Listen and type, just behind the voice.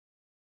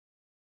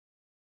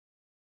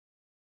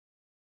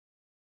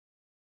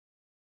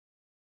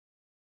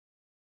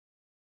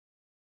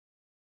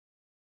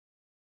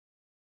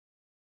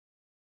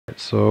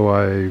So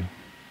I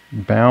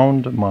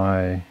bound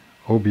my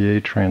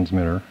OBA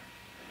transmitter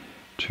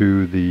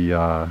to the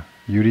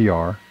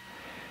UDR,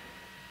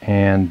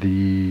 and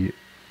the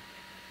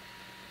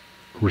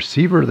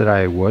receiver that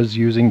I was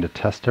using to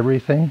test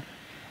everything,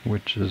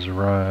 which is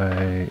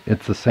right,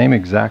 it's the same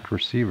exact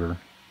receiver.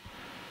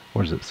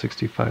 What is it,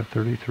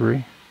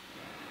 6533?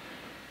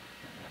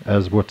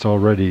 As what's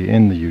already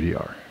in the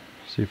UDR.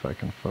 See if I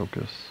can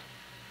focus.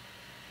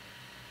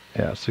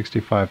 Yeah,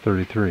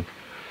 6533.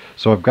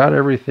 So I've got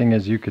everything,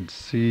 as you could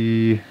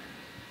see,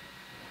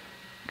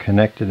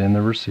 connected in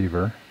the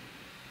receiver.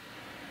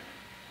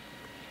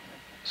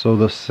 So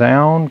the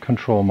sound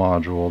control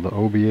module, the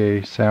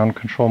OBA sound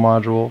control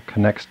module,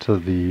 connects to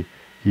the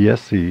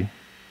ESC,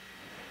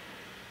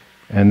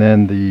 and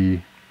then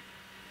the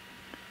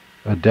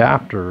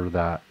adapter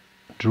that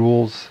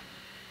Jules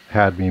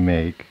had me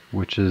make,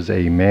 which is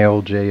a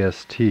male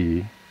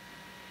JST,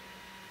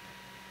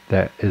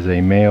 that is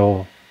a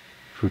male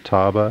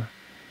Futaba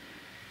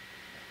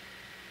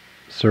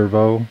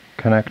servo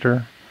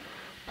connector,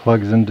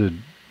 plugs into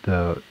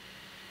the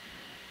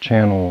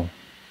channel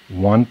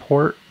 1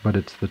 port, but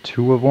it's the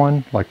 2 of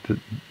 1. Like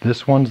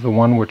this one's the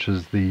one which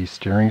is the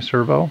steering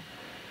servo.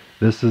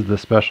 This is the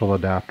special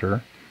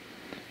adapter.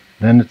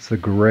 Then it's the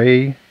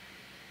gray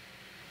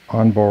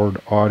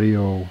onboard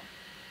audio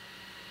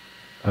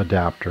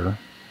adapter.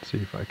 Let's see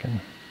if I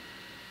can.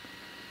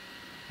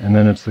 And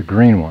then it's the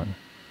green one.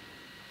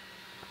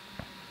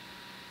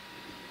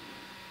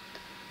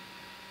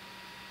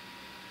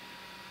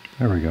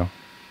 There we go.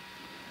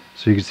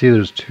 So you can see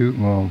there's two,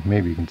 well,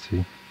 maybe you can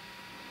see.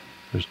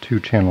 There's 2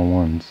 channel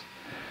 1s.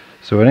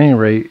 So at any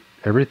rate,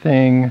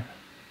 everything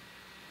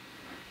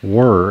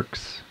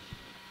works,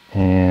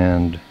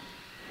 and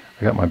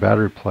I got my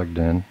battery plugged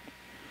in.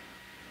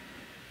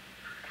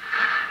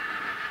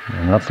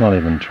 And that's not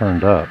even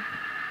turned up.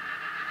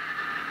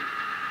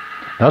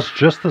 That's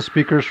just the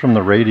speakers from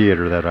the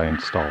radiator that I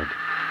installed.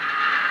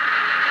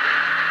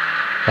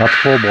 That's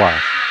full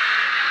blast.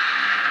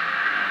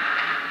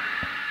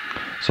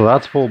 So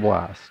that's full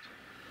blast.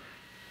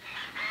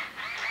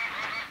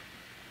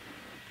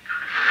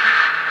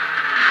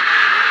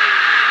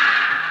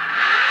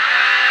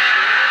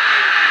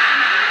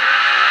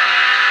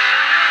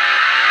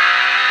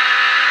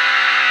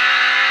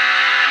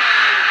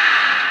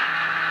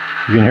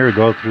 You can hear it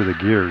go through the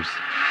gears.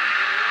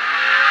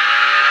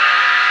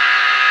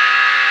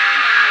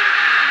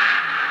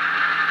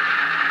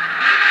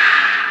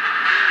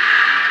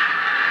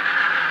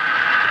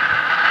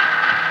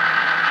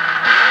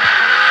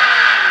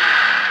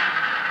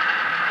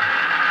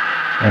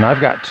 And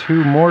I've got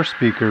 2 more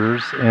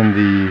speakers in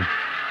the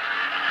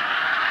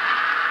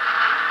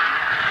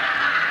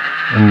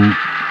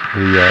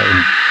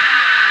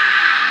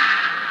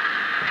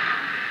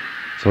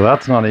so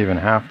that's not even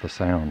half the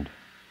sound.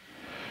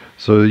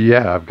 So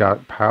yeah, I've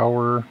got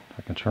power.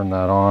 I can turn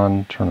that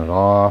on, turn it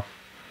off.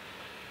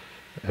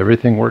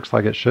 Everything works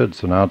like it should.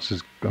 So now it's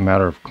just a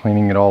matter of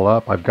cleaning it all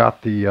up. I've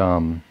got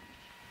the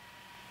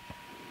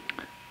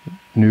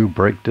new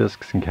brake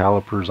discs and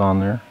calipers on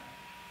there.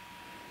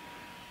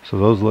 So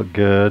those look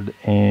good.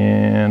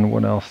 And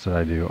what else did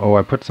I do? Oh,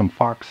 I put some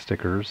Fox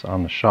stickers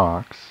on the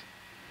shocks.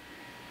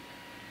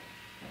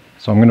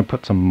 So I'm going to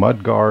put some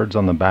mud guards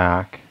on the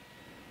back.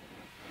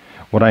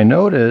 What I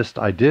noticed,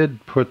 I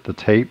did put the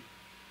tape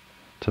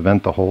to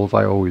vent the holes.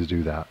 I always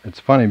do that. It's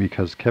funny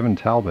because Kevin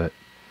Talbot,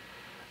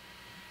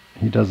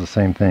 he does the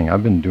same thing.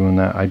 I've been doing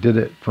that. I did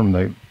it from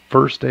the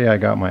first day I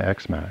got my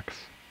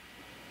X-Max.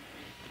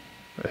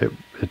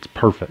 It's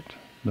perfect.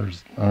 I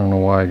don't know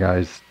why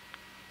guys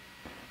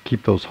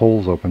keep those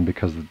holes open,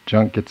 because the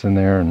junk gets in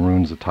there and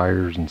ruins the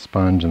tires and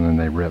sponge, and then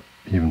they rip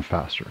even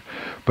faster.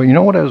 But you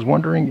know what I was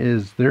wondering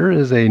is, there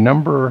is a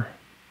number,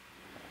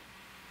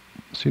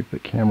 see if the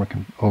camera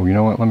can, oh, you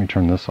know what, let me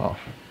turn this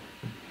off,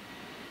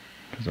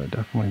 because I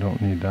definitely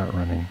don't need that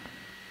running.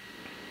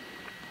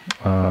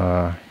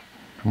 I'm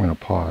going to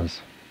pause.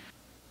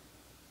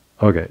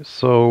 Okay,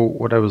 so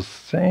what I was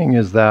saying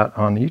is that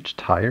on each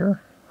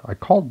tire, I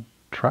called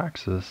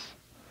Traxxas,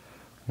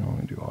 let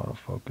me do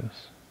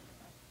autofocus.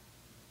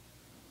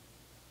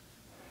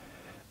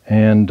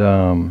 And,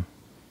 no,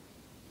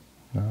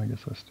 I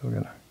guess I still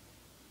gotta,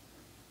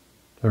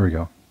 there we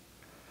go.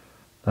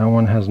 That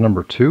one has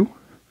number 2.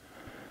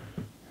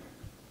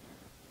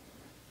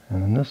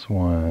 And then this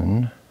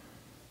one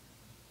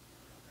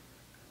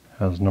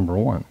has number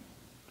 1.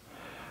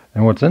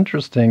 And what's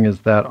interesting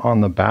is that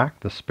on the back,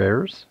 the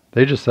spares,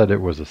 they just said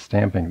it was a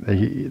stamping.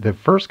 The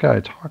first guy I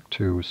talked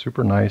to was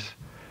super nice.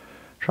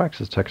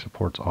 Traxxas tech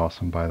support's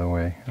awesome, by the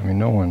way. I mean,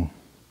 no one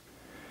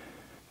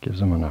gives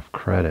them enough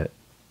credit.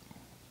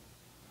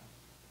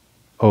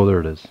 Oh,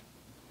 there it is.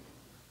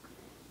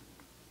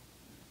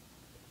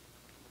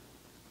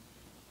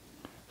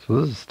 So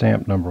this is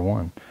stamp number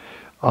 1.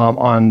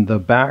 On the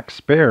back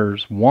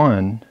spares,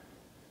 1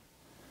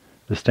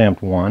 is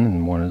stamped 1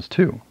 and 1 is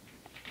 2.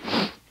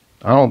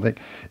 I don't think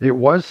it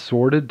was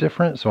sorted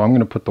different, so I'm going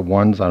to put the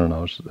 1s. I don't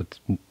know. It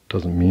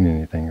doesn't mean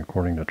anything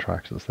according to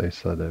Traxxas. They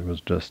said it was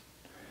just,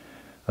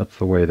 that's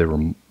the way they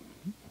were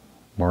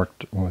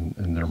marked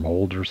in their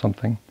molds or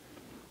something.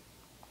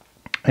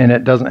 And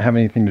it doesn't have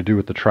anything to do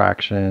with the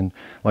traction.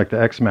 Like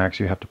the X-Max,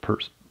 you have to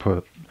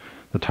put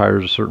the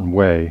tires a certain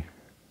way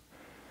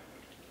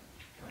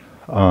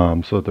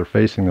so that they're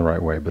facing the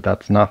right way. But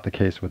that's not the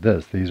case with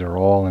this. These are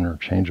all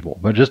interchangeable.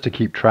 But just to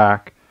keep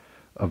track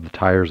of the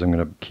tires, I'm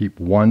going to keep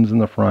 1s in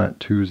the front,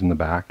 2s in the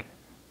back.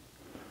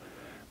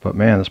 But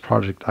man, this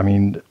project, I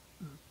mean,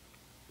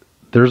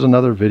 there's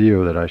another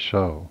video that I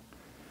show.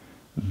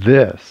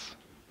 This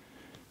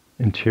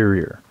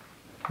interior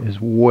is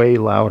way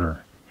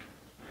louder.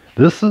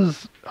 This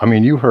is, I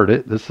mean, you heard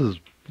it. This is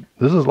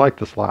like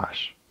the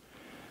Slash.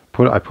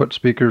 I put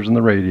speakers in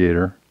the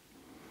radiator.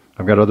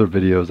 I've got other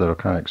videos that'll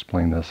kind of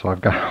explain this. So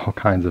I've got all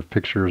kinds of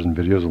pictures and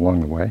videos along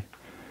the way.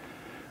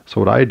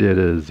 So what I did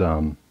is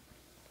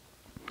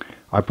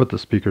I put the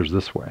speakers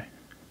this way.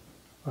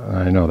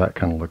 I know that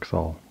kind of looks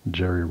all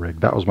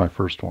jerry-rigged. That was my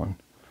first one.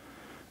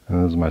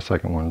 And this is my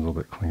second one, is a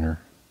little bit cleaner.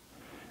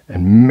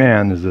 And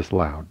man, is this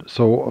loud.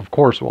 So of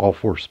course, with all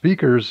 4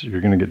 speakers,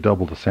 you're going to get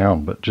double the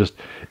sound. But just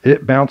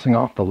it bouncing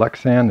off the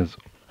Lexan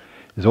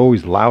is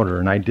always louder.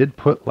 And I did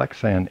put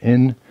Lexan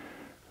in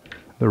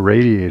the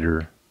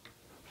radiator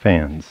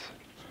fans.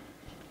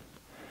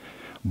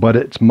 But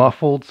it's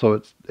muffled,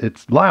 so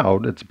it's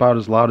loud. It's about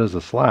as loud as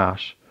a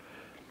Slash.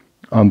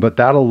 But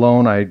that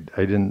alone,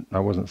 I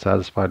wasn't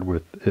satisfied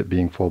with it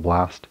being full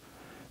blast.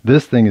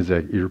 This thing is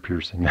like ear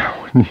piercing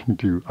now.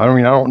 I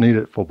don't need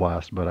it full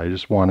blast, but I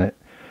just want it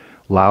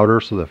louder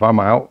so that if I'm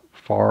out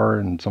far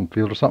in some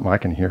field or something, I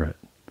can hear it.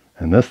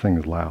 And this thing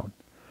is loud.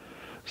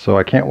 So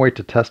I can't wait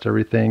to test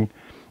everything.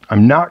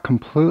 I'm not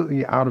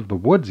completely out of the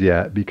woods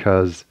yet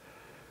because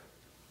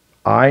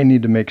I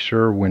need to make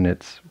sure when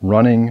it's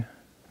running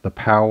the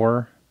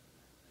power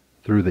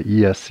through the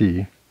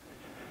ESC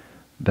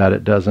that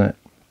it doesn't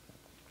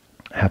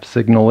have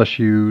signal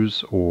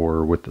issues,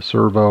 or with the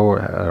servo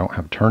I don't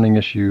have turning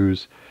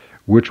issues,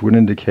 which would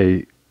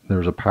indicate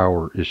there's a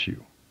power issue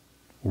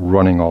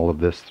running all of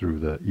this through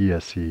the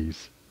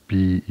ESC's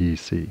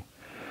BEC.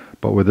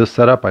 But with this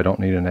setup, I don't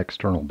need an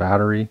external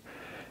battery.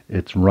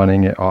 It's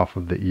running it off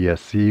of the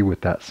ESC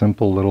with that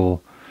simple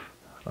little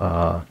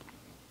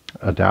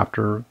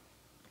adapter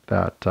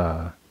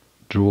that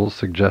Jules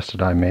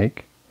suggested I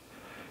make.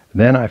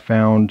 Then I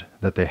found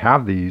that they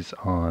have these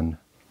on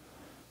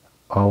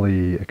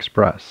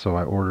AliExpress, so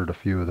I ordered a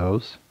few of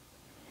those.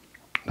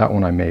 That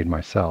one I made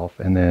myself,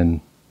 and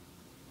then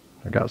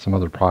I got some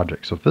other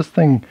projects. So if this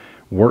thing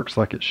works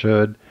like it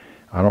should,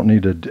 I don't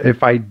need to,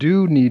 if I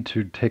do need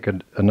to take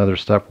another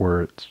step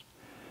where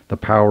the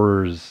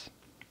power is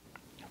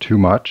too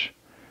much,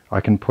 I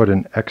can put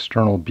an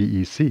external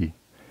BEC,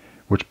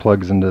 which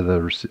plugs into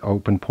the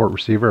open port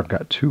receiver. I've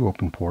got 2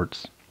 open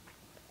ports.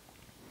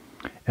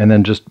 And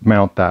then just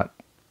mount that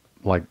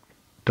like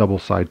double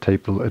side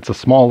tape. It's a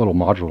small little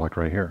module like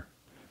right here,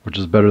 which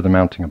is better than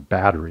mounting a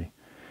battery.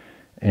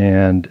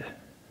 And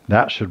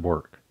that should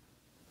work.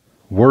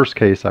 Worst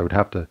case, I would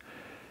have to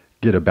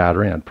get a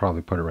battery, and I'd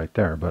probably put it right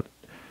there. But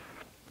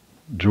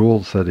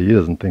Jules said he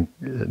doesn't think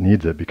it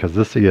needs it because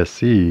this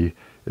ESC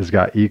has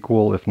got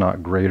equal, if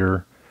not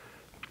greater,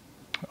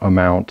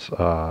 amount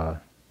to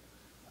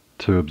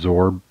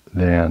absorb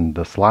than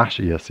the Slash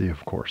ESC,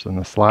 of course. And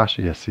the Slash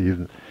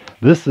ESC,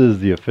 this is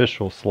the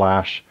official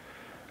Slash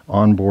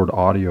onboard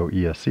audio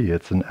ESC.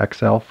 It's an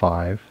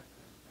XL5,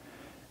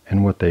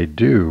 and what they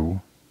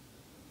do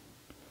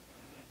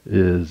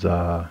is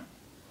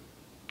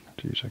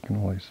geez, I can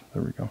always,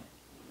 there we go.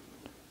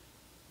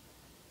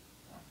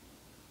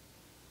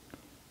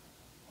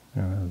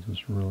 Yeah, that's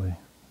just really,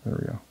 there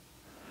we go.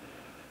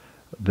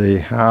 They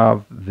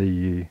have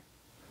the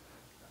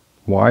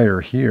wire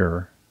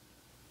here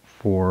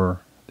for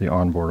the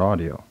onboard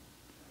audio.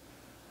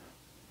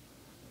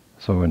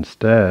 So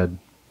instead,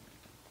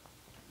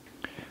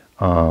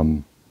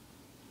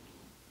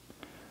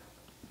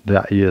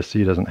 that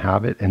ESC doesn't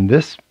have it, and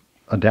this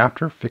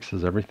adapter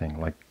fixes everything.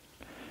 Like,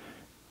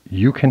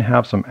 you can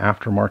have some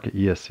aftermarket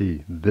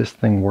ESC. This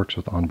thing works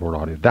with onboard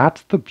audio.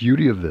 That's the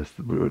beauty of this.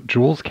 What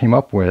Jules came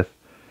up with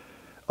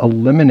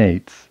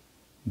eliminates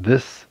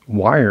this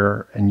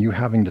wire and you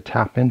having to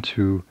tap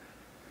into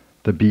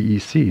the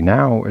BEC.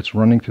 Now it's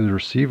running through the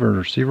receiver. The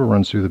receiver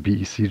runs through the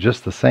BEC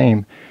just the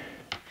same.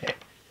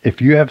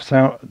 If you have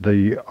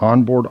the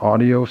onboard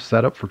audio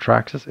set up for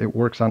Traxxas, it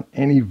works on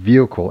any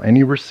vehicle,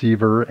 any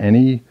receiver,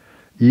 any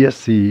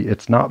ESC.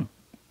 It's not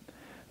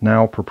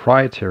now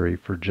proprietary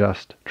for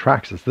just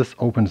Traxxas. This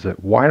opens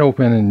it wide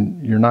open,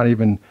 and you're not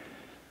even,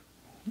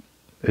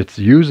 it's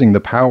using the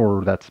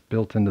power that's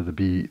built into the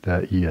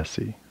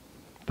ESC,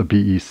 the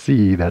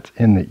BEC that's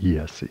in the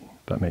ESC.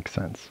 That makes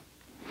sense.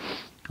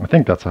 I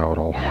think that's how it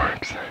all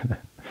works.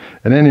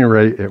 At any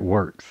rate, it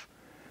works.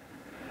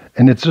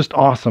 And it's just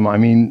awesome. I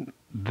mean,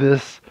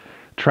 this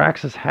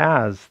Traxxas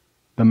has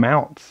the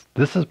mounts.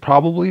 This is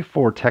probably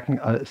for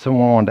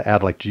someone wanted to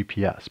add like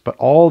GPS, but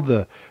all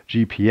the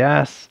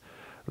GPS,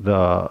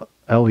 the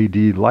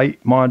LED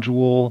light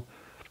module,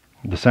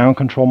 the sound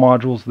control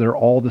modules, they're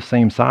all the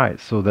same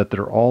size, so that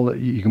they're all,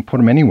 you can put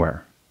them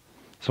anywhere.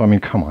 So I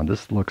mean, come on,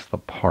 this looks the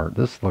part.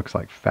 This looks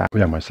like fat.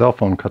 Yeah, my cell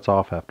phone cuts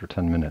off after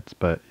 10 minutes,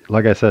 but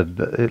like I said,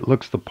 it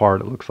looks the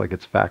part. It looks like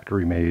it's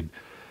factory made,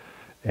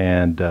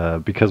 and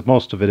because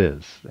most of it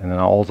is. And then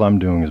all I'm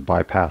doing is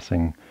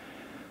bypassing,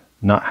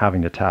 not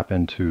having to tap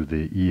into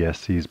the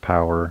ESC's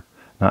power,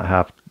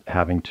 not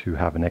having to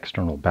have an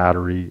external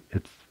battery.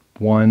 It's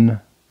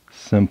one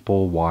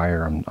simple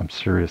wire. I'm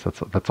serious.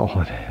 That's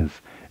all it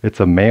is. It's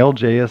a male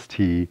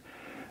JST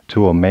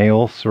to a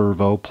male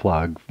servo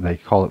plug. They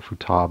call it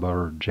Futaba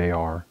or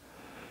JR.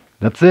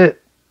 That's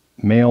it.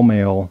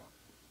 Male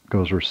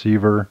goes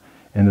receiver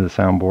into the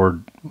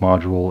soundboard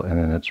module, and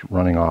then it's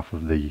running off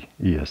of the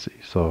ESC.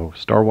 So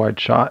star wide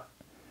shot,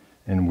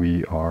 and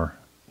we are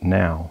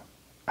now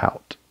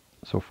out.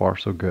 So far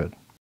so good.